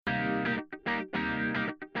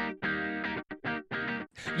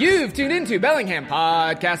You've tuned into Bellingham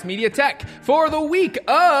Podcast Media Tech for the week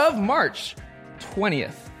of March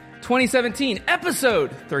 20th, 2017,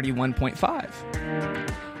 episode 31.5.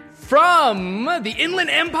 From the Inland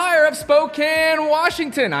Empire of Spokane,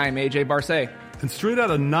 Washington, I'm AJ Barcet. And straight out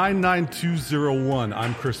of 99201,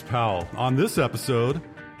 I'm Chris Powell. On this episode,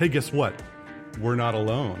 hey, guess what? We're not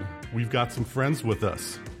alone. We've got some friends with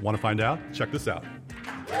us. Want to find out? Check this out.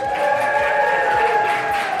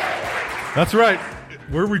 That's right.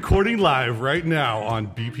 We're recording live right now on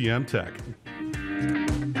BPM Tech.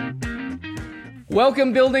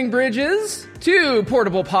 Welcome, Building Bridges, to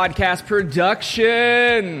Portable Podcast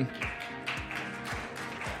Production.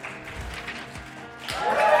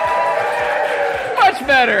 Much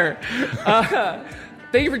better.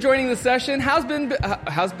 Thank you for joining the session. How's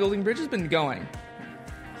Building Bridges been going?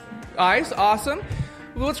 Nice, awesome.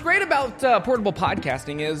 What's great about portable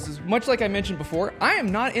podcasting is, much like I mentioned before, I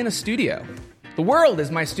am not in a studio. The world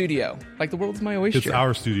is my studio. Like the world is my oyster. It's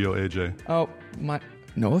our studio, AJ. Oh,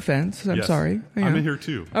 no offense. I'm sorry. I'm in here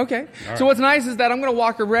too. Okay. All so right. what's nice is that I'm going to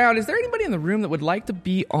walk around. Is there anybody in the room that would like to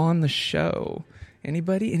be on the show?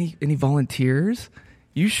 Anybody? Any volunteers?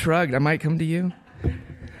 You shrugged. I might come to you.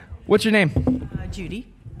 What's your name? Judy.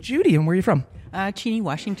 Judy, and where are you from? Cheney,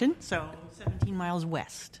 Washington, so 17 miles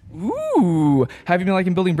west. Ooh. How have you been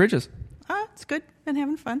liking building bridges? It's good. Been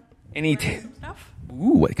having fun. Any Some stuff?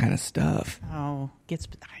 Ooh, what kind of stuff? Oh,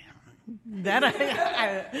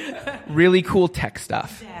 Really cool tech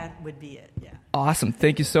stuff. that would be it, yeah. Awesome.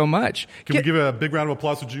 Thank you so much. Can we give a big round of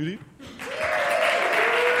applause to Judy?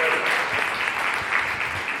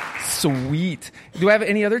 Sweet. Do I have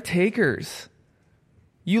any other takers?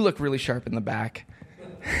 You look really sharp in the back.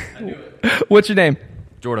 I knew it. What's your name?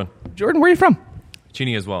 Jordan. Jordan, where are you from?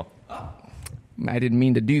 Cheney as well. I didn't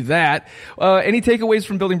mean to do that. Any takeaways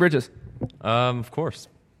from building bridges? Of course.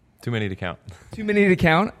 Too many to count. Too many to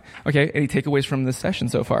count? Okay, any takeaways from this session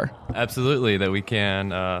so far? Absolutely, that we can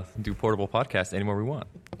do portable podcasts anywhere we want.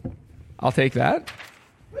 I'll take that.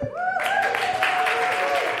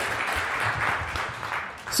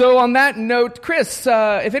 So on that note, Chris,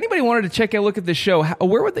 if anybody wanted to check a look at the show,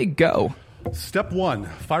 where would they go? Step 1,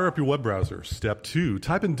 fire up your web browser. Step 2,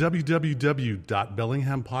 type in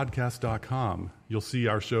www.bellinghampodcast.com. You'll see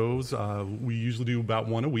our shows. We usually do about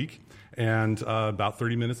one a week and about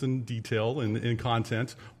 30 minutes in detail in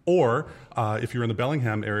content. Or if you're in the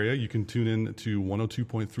Bellingham area, you can tune in to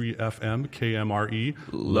 102.3 FM KMRE.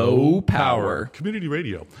 Low power. Community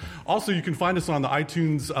radio. Also, you can find us on the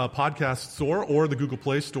iTunes podcast store or the Google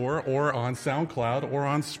Play Store or on SoundCloud or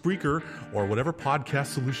on Spreaker or whatever podcast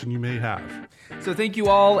solution you may have. So thank you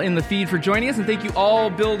all in the feed for joining us, and thank you all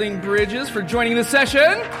Building Bridges for joining this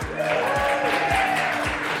session.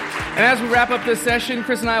 And as we wrap up this session,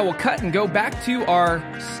 Chris and I will cut and go back to our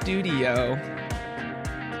studio.